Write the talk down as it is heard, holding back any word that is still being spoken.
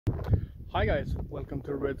Hi guys, welcome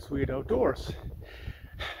to Red Swede Outdoors.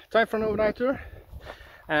 Time for an overnighter,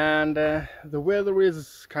 and the weather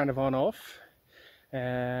is kind of on off.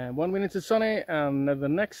 1 minute is sunny and the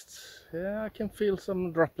next I can feel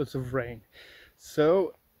some droplets of rain.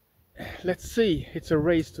 So let's see, it's a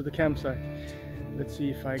race to the campsite. Let's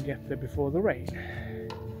see if I get there before the rain.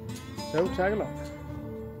 So tag along.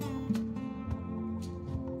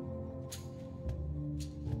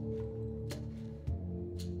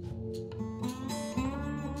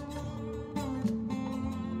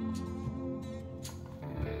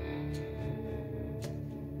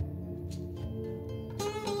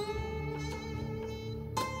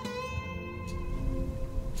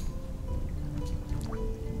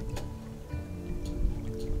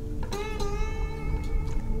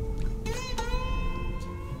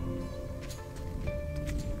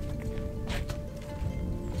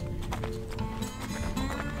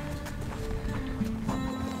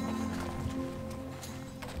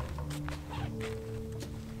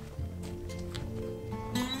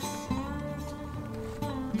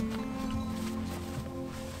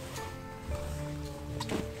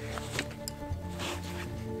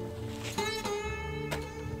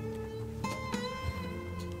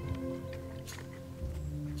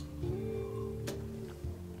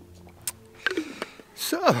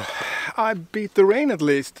 So, I beat the rain at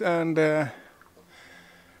least, and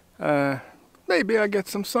maybe I get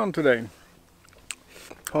some sun today.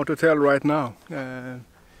 Hard to tell right now.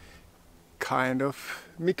 Kind of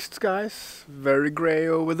mixed skies, very grey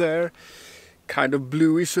over there, kind of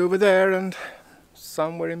bluish over there, and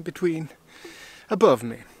somewhere in between above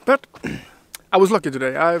me. But I was lucky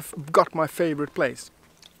today. I've got my favorite place.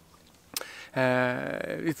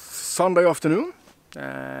 It's Sunday afternoon.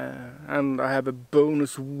 And I have a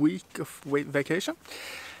bonus week of vacation,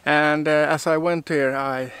 and as I went here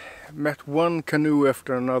I met one canoe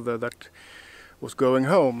after another that was going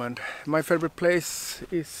home, and my favorite place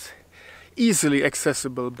is easily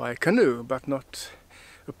accessible by canoe, but not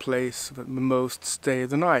a place that most stay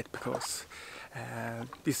the night, because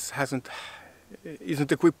this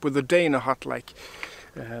isn't equipped with a Dana hut like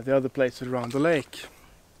the other places around the lake.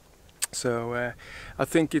 So I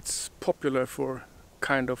think it's popular for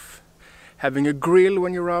kind of having a grill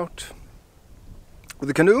when you're out with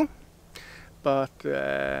a canoe, but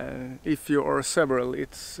if you are several,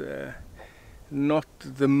 it's not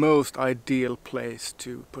the most ideal place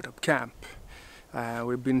to put up camp.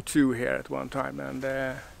 We've been two here at one time, and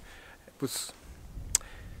it was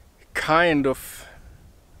kind of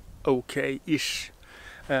okay-ish.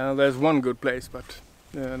 There's one good place, but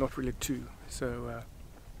not really two. So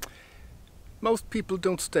most people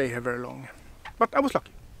don't stay here very long. But I was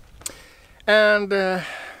lucky. And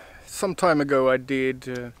some time ago I did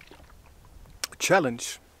a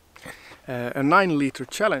challenge, a 9-liter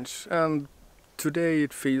challenge, and today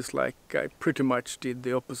it feels like I pretty much did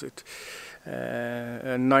the opposite,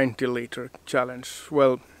 a 90-liter challenge.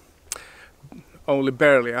 Well, only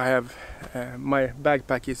barely. I have my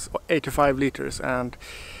backpack is 85 liters, and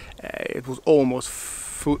it was almost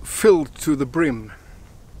filled to the brim.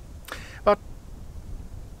 But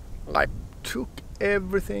like, took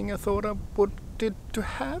everything I thought I wanted to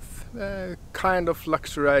have. Kind of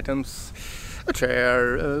luxury items, a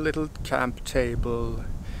chair, a little camp table,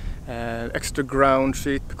 extra ground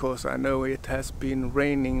sheet, because I know it has been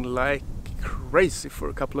raining like crazy for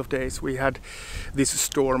a couple of days. We had this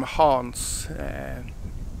storm Hans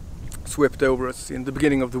swept over us in the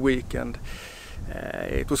beginning of the week, and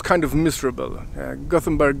it was kind of miserable.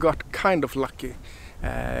 Gothenburg got kind of lucky.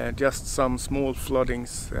 Just some small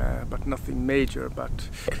floodings, but nothing major. But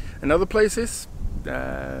in other places,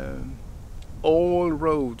 all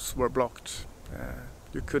roads were blocked.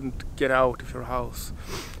 You couldn't get out of your house.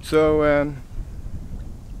 So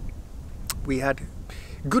we had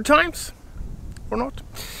good times, or not.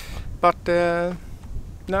 But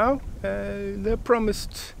now they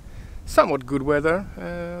promised somewhat good weather,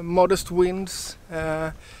 modest winds.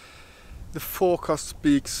 The forecast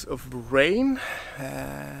speaks of rain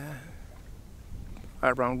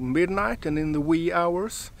around midnight and in the wee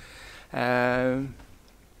hours. But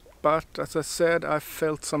as I said, I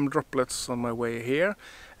felt some droplets on my way here.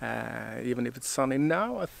 Even if it's sunny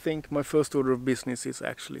now, I think my first order of business is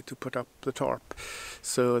actually to put up the tarp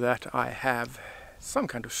so that I have some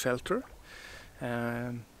kind of shelter.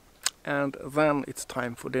 And then it's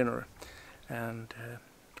time for dinner. And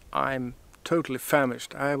I'm totally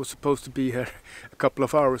famished. I was supposed to be here a couple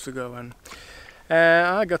of hours ago, and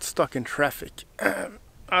I got stuck in traffic.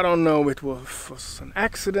 I don't know if it was an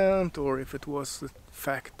accident or if it was the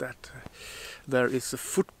fact that there is a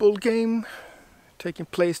football game taking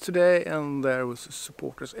place today, and there was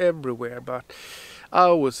supporters everywhere, but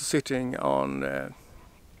I was sitting on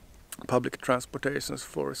public transportations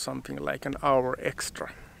for something like an hour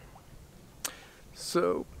extra.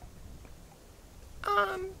 So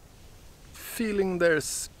I'm feeling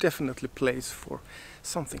there's definitely place for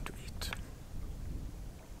something to eat.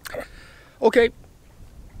 Okay,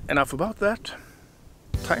 enough about that.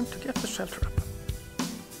 Time to get the shelter up.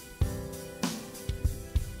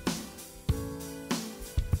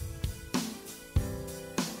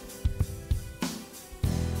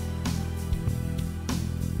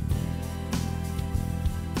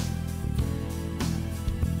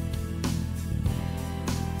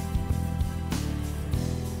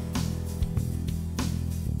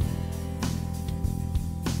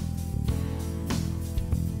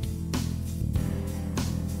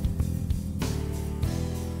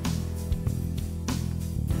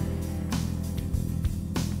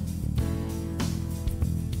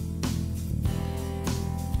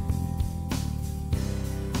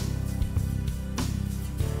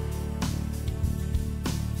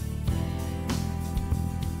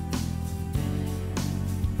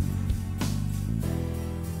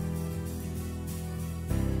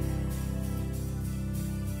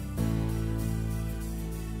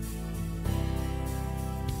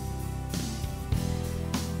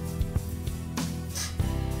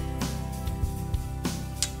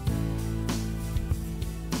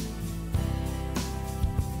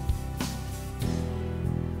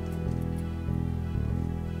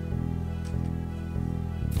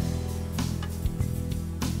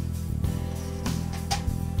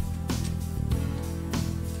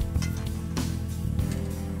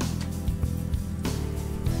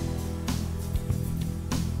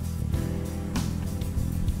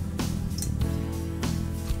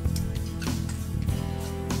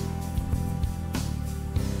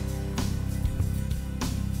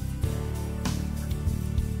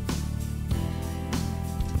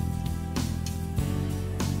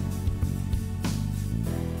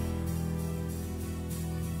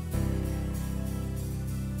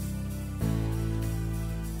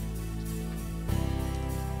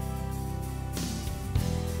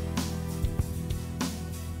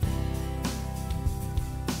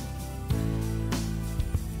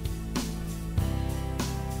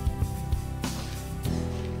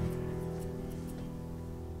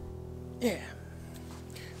 Yeah,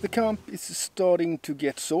 the camp is starting to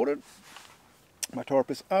get sorted. My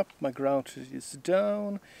tarp is up, my ground is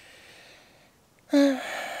down,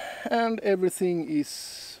 and everything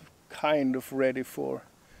is kind of ready for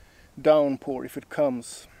downpour if it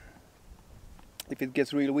comes. If it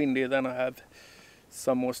gets real windy, then I have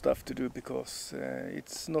some more stuff to do, because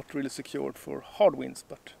it's not really secured for hard winds,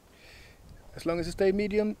 but as long as it stays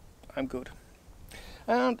medium, I'm good.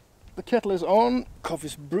 And the kettle is on,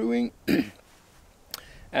 coffee's brewing,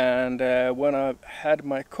 and when I've had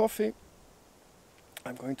my coffee,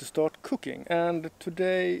 I'm going to start cooking. And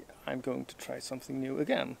today I'm going to try something new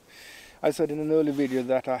again. I said in an early video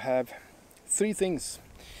that I have 3 things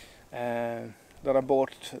that I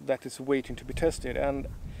bought that is waiting to be tested, and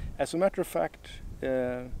as a matter of fact,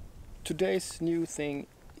 today's new thing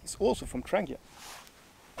is also from Trangia.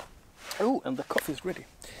 Oh, and the coffee is ready.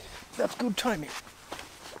 That's good timing.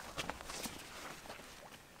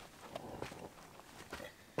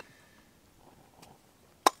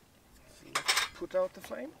 Put out the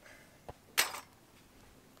flame.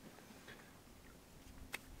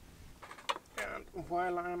 And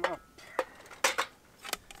while I'm up,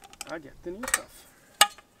 I get the new stuff.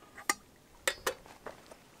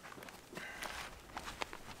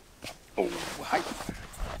 Oh, hi.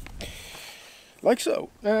 Like so.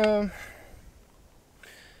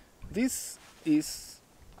 This is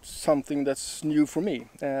something that's new for me.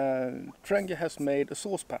 Trangia has made a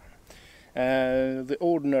saucepan. The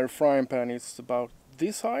ordinary frying pan is about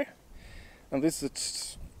this high, and this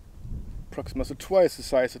is approximately twice the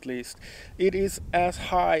size at least. It is as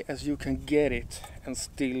high as you can get it and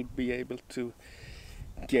still be able to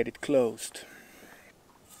get it closed.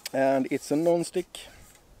 And it's a non-stick.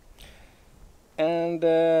 And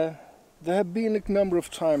there have been a number of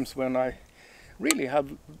times when I really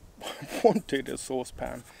have wanted a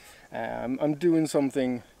saucepan. I'm doing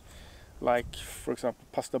something like, for example,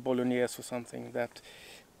 pasta bolognese or something that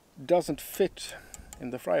doesn't fit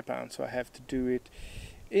in the fry pan, so I have to do it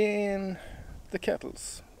in the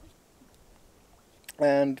kettles,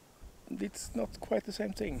 and it's not quite the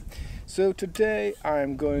same thing. So today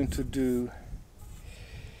I'm going to do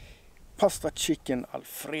pasta chicken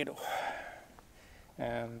Alfredo,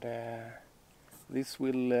 and this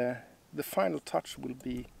will the final touch will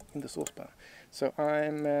be in the saucepan. So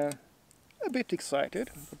a bit excited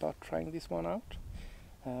about trying this one out,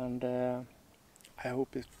 and I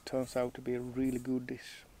hope it turns out to be a really good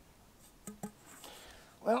dish.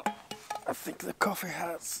 Well, I think the coffee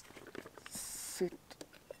has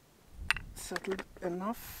settled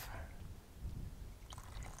enough.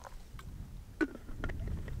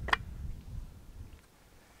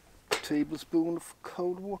 Tablespoon of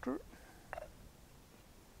cold water,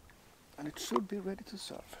 and it should be ready to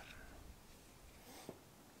serve.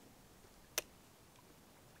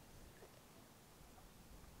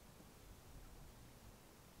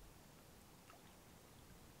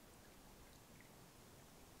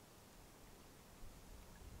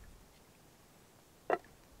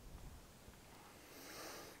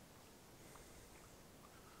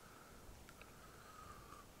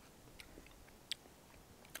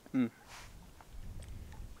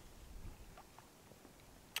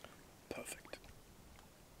 Perfect.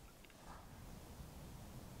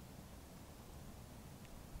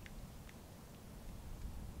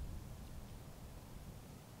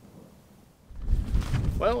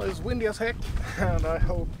 Well, it's windy as heck, and I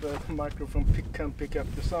hope the microphone can pick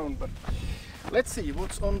up the sound, but let's see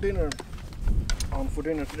what's for dinner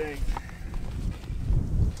today.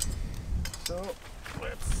 So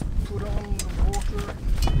let's put on the water,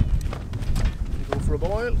 go for a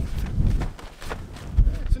boil.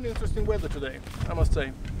 It's an interesting weather today, I must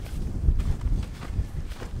say.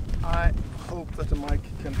 I hope that the mic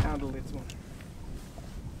can handle this one.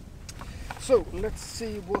 So let's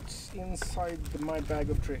see what's inside my bag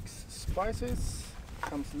of tricks. Spices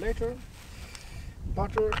comes later,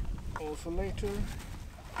 butter also later,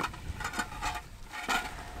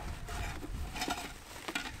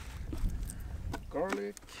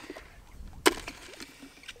 garlic,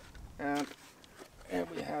 and here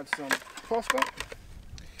we have some pasta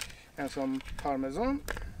and some Parmesan.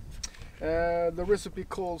 The recipe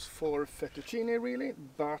calls for fettuccine really,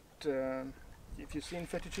 but if you've seen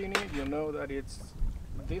fettuccine, you know that it's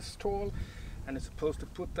this tall and it's supposed to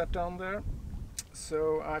put that down there.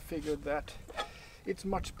 So I figured that it's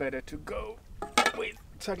much better to go with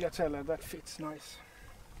tagliatelle. That fits nice.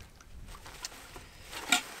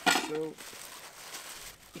 So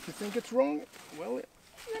if you think it's wrong, well,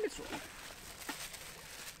 then it's wrong.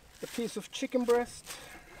 A piece of chicken breast,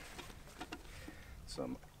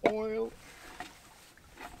 some oil,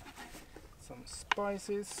 some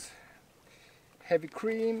spices, heavy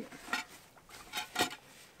cream,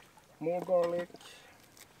 more garlic,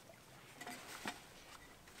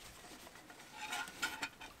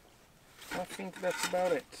 I think that's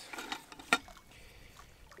about it.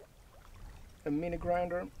 A mini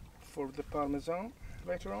grinder for the Parmesan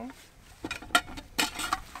later on.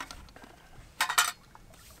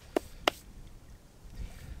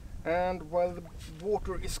 And while the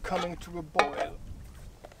water is coming to a boil,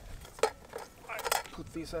 I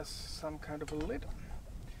put this as some kind of a lid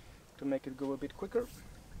to make it go a bit quicker.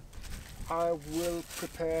 I will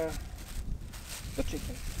prepare the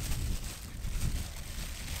chicken.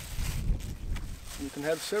 You can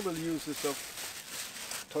have several uses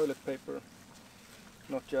of toilet paper,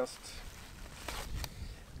 not just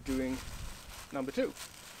doing number 2.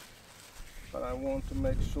 But I want to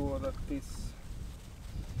make sure that this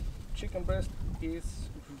chicken breast is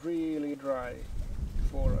really dry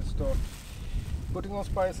before I start putting on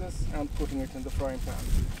spices and putting it in the frying pan.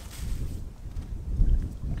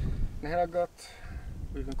 And here I got,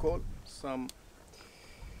 we can call some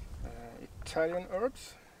Italian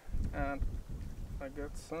herbs, and I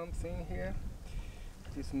got something here.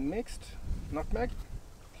 It is mixed nutmeg.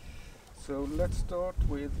 So let's start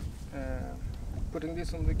with putting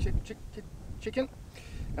this on the chicken.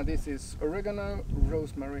 And this is oregano,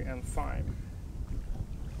 rosemary and thyme.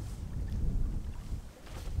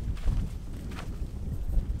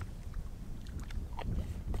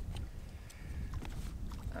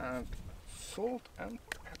 And salt and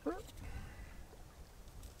pepper.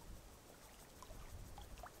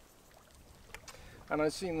 And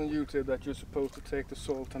I've seen on YouTube that you're supposed to take the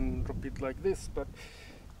salt and drop it like this, but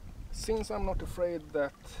since I'm not afraid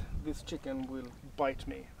that this chicken will bite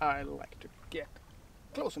me, I like to get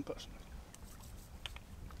close and personal.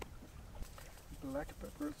 Black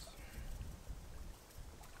peppers.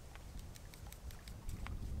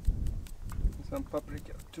 And some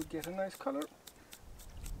paprika to get a nice color.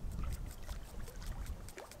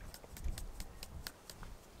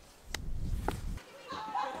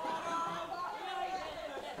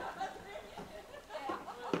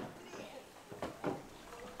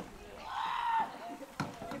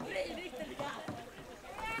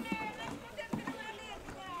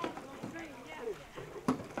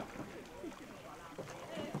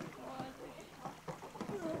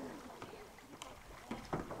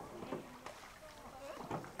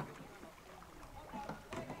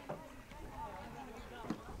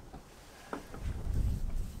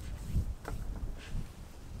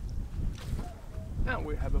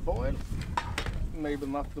 have a boil. Maybe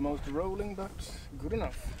not the most rolling, but good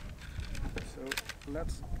enough. So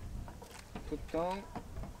let's put down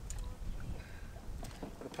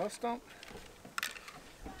the pasta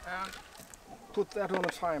and put that on a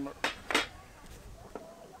timer.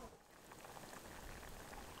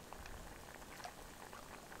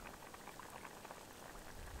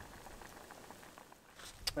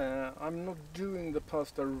 I'm not doing the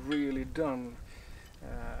pasta really done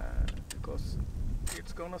because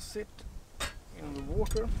it's gonna sit in the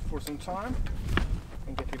water for some time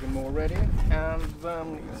and get even more ready, and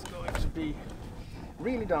then it's going to be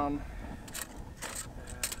really done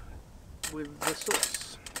with the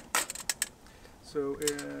sauce. So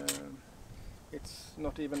it's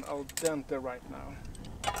not even al dente right now.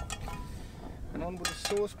 And on with the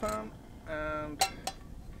saucepan and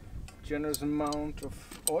generous amount of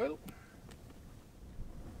oil.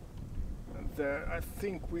 And there, I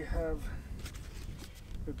think we have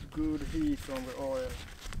a good heat on the oil.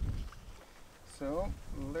 So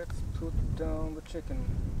let's put down the chicken.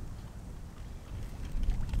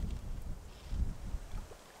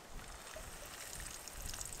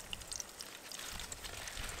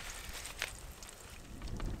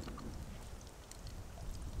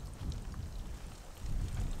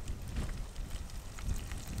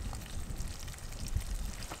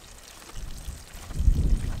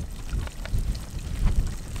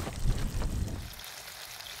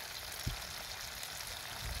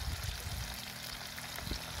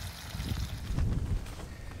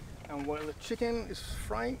 And while the chicken is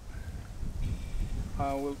frying,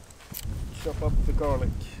 I will chop up the garlic.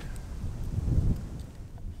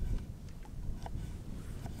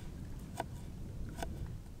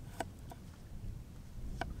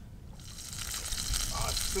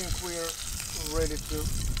 I think we're ready to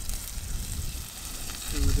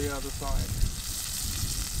do the other side.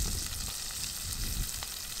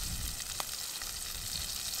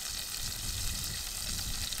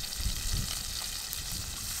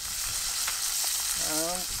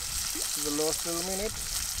 And the last little minute,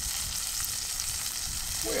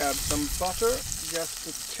 we add some butter just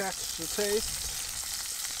to catch the taste,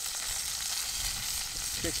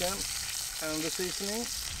 chicken and the seasoning.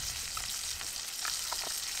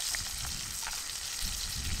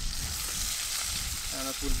 And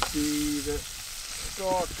it will be the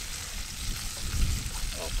start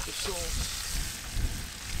of the sauce.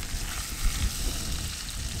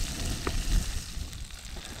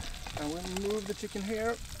 And when we move the chicken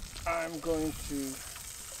here, I'm going to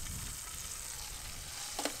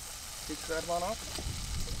fix that one up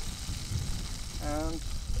and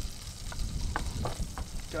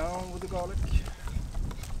down with the garlic.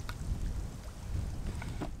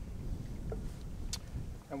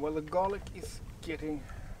 And while the garlic is getting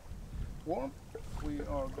warm, we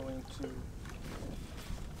are going to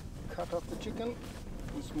cut up the chicken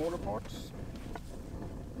in smaller parts.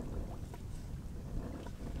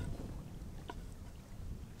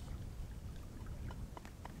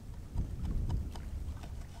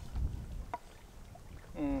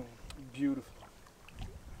 Beautiful.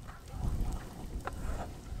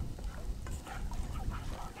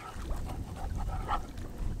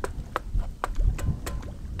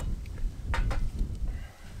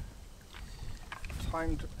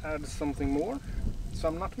 Time to add something more,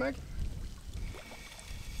 some nutmeg.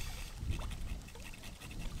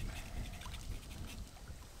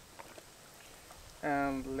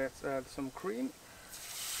 And let's add some cream.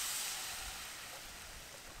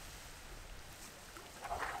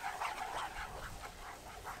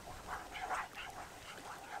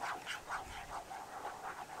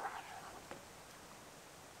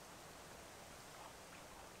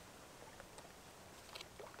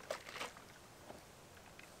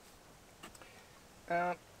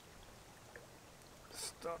 And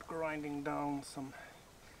start grinding down some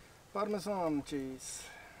Parmesan cheese.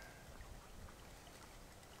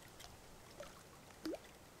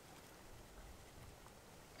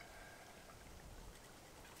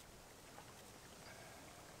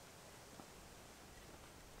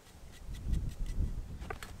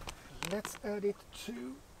 Let's add it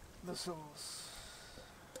to the sauce.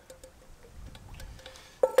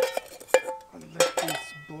 And let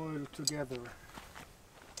this boil together.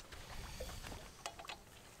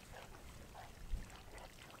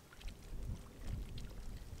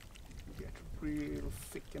 Get real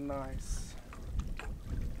thick and nice.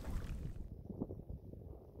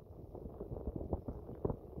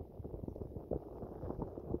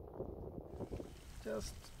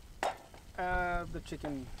 Just add the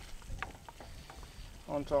chicken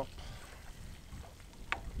on top.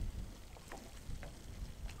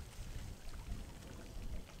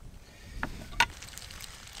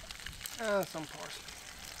 and some parsley.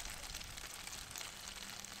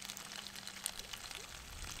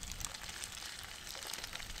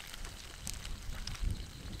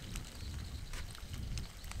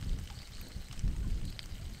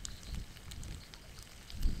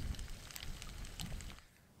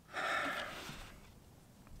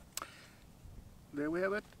 There we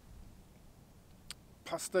have it.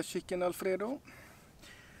 Pasta Chicken Alfredo.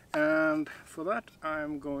 And for that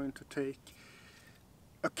I'm going to take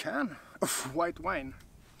a can of white wine.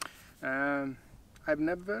 I've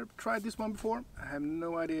never tried this one before. I have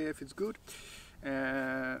no idea if it's good.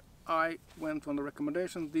 I went on the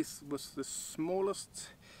recommendation. This was the smallest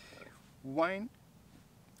wine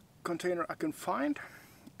container I can find,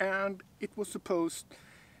 and it was supposed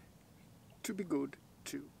to be good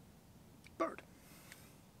to bird.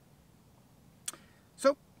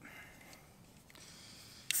 So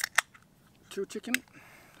 2 chicken,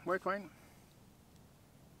 white wine.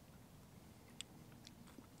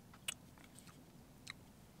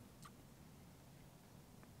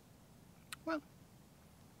 Well,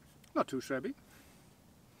 not too shabby.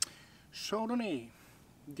 Chardonnay,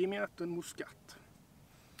 Dimyat and Muscat.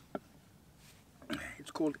 It's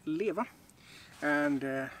called leva, and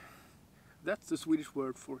that's the Swedish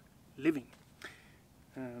word for living.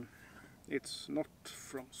 It's not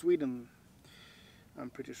from Sweden, I'm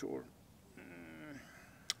pretty sure.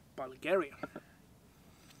 Bulgaria.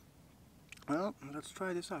 Well, let's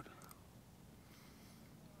try this out.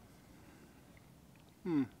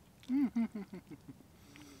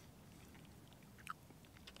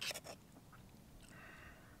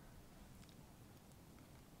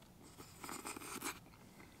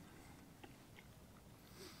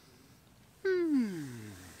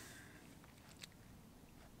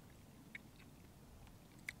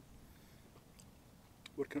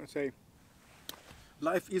 What can I say?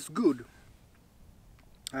 Life is good,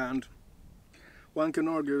 and one can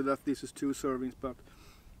argue that this is 2 servings, but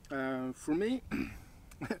for me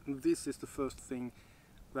this is the first thing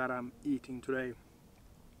that I'm eating today.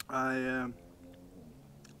 I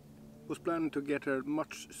was planning to get here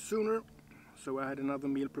much sooner, so I had another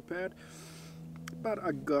meal prepared, but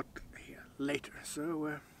I got here later,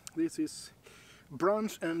 so this is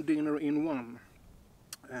brunch and dinner in one,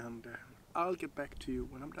 and I'll get back to you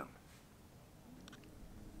when I'm done.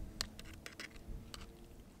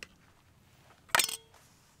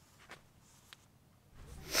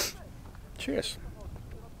 Cheers.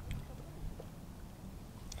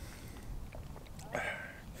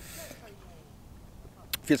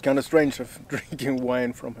 Feels kind of strange of drinking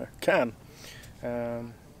wine from a can,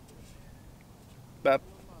 but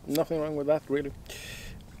nothing wrong with that really.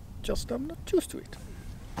 Just I'm not used to it.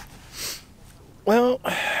 Well,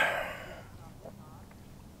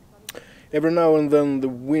 every now and then the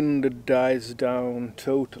wind dies down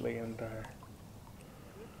totally, and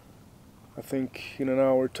I think in an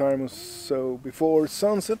hour time or so before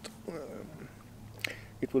sunset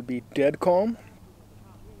it will be dead calm,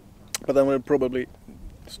 but then we'll probably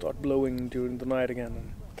start blowing during the night again.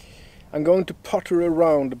 And I'm going to putter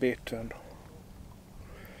around a bit and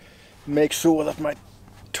make sure that my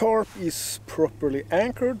tarp is properly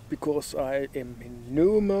anchored, because I am in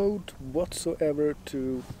no mode whatsoever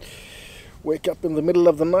to wake up in the middle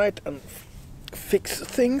of the night and fix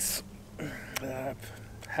things. I've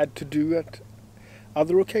had to do at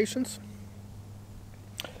other occasions,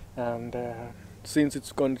 and since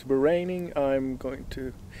it's going to be raining, I'm going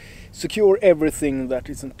to secure everything that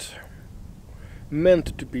isn't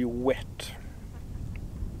meant to be wet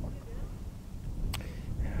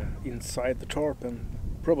inside the tarp, and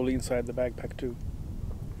probably inside the backpack too.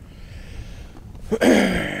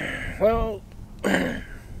 Well,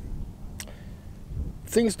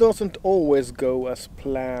 things doesn't always go as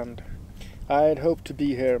planned. I'd hoped to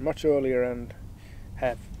be here much earlier and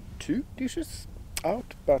have 2 dishes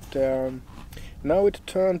out, but now it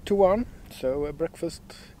turned to 1, so breakfast,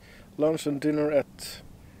 lunch and dinner at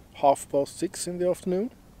 6:30 in the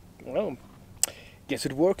afternoon. Well, guess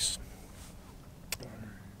it works,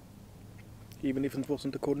 even if it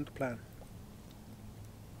wasn't according to plan.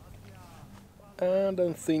 And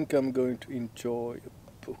I think I'm going to enjoy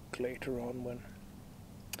a book later on, when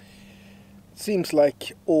it seems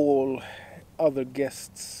like all other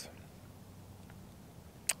guests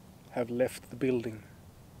have left the building.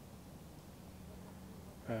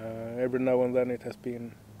 Every now and then it has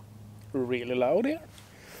been really loud here,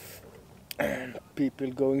 and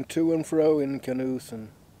people going to and fro in canoes and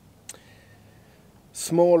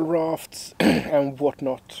small rafts and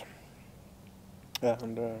whatnot,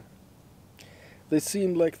 and they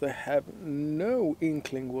seem like they have no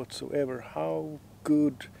inkling whatsoever how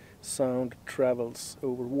good sound travels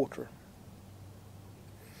over water.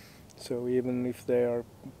 So even if they are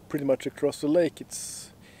pretty much across the lake,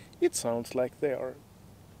 it sounds like they are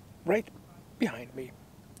right behind me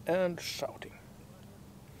and shouting.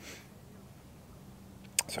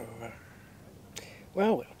 So,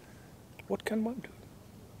 well, what can one do?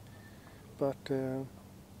 But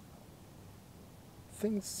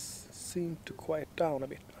things seem to quiet down a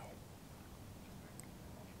bit now.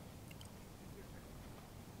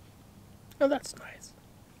 And that's nice.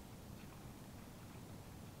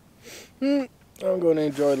 I'm going to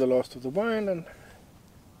enjoy the last of the wine, and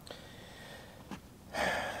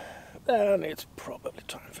then it's probably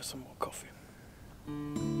time for some more coffee.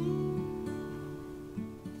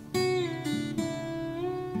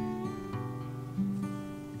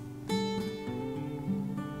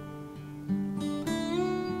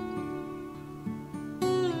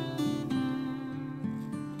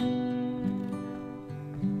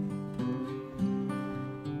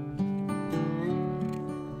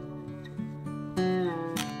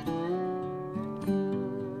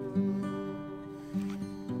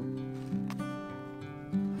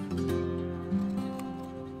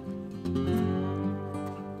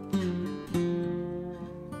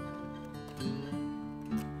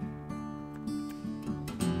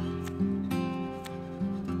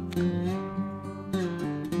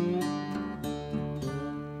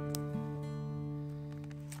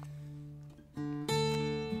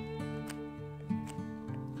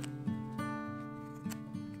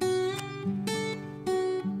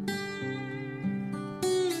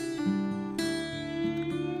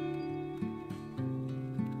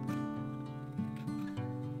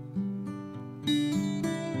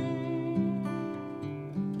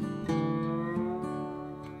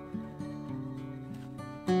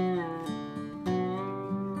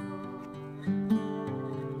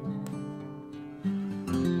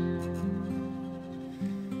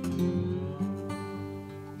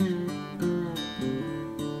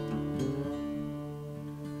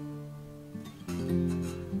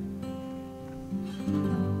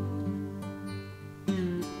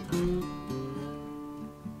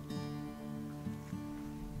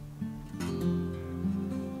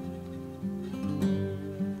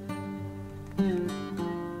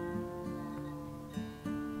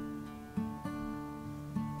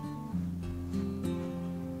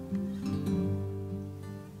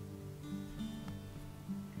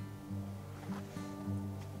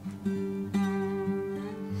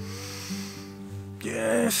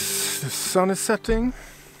 Yes, the sun is setting.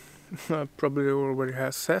 Probably already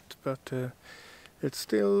has set, but it's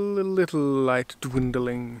still a little light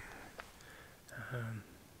dwindling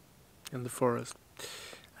in the forest.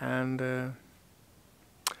 And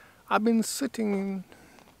I've been sitting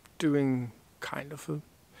doing kind of a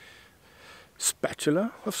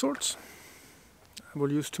spatula of sorts I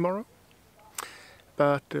will use tomorrow.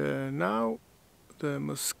 But now the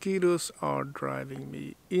mosquitoes are driving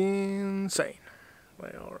me insane.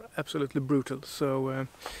 They are absolutely brutal, so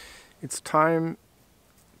it's time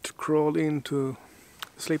to crawl into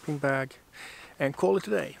the sleeping bag and call it a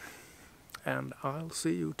day. And I'll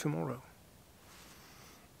see you tomorrow.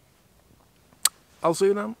 I'll see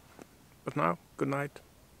you then, but now, good night.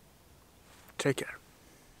 Take care.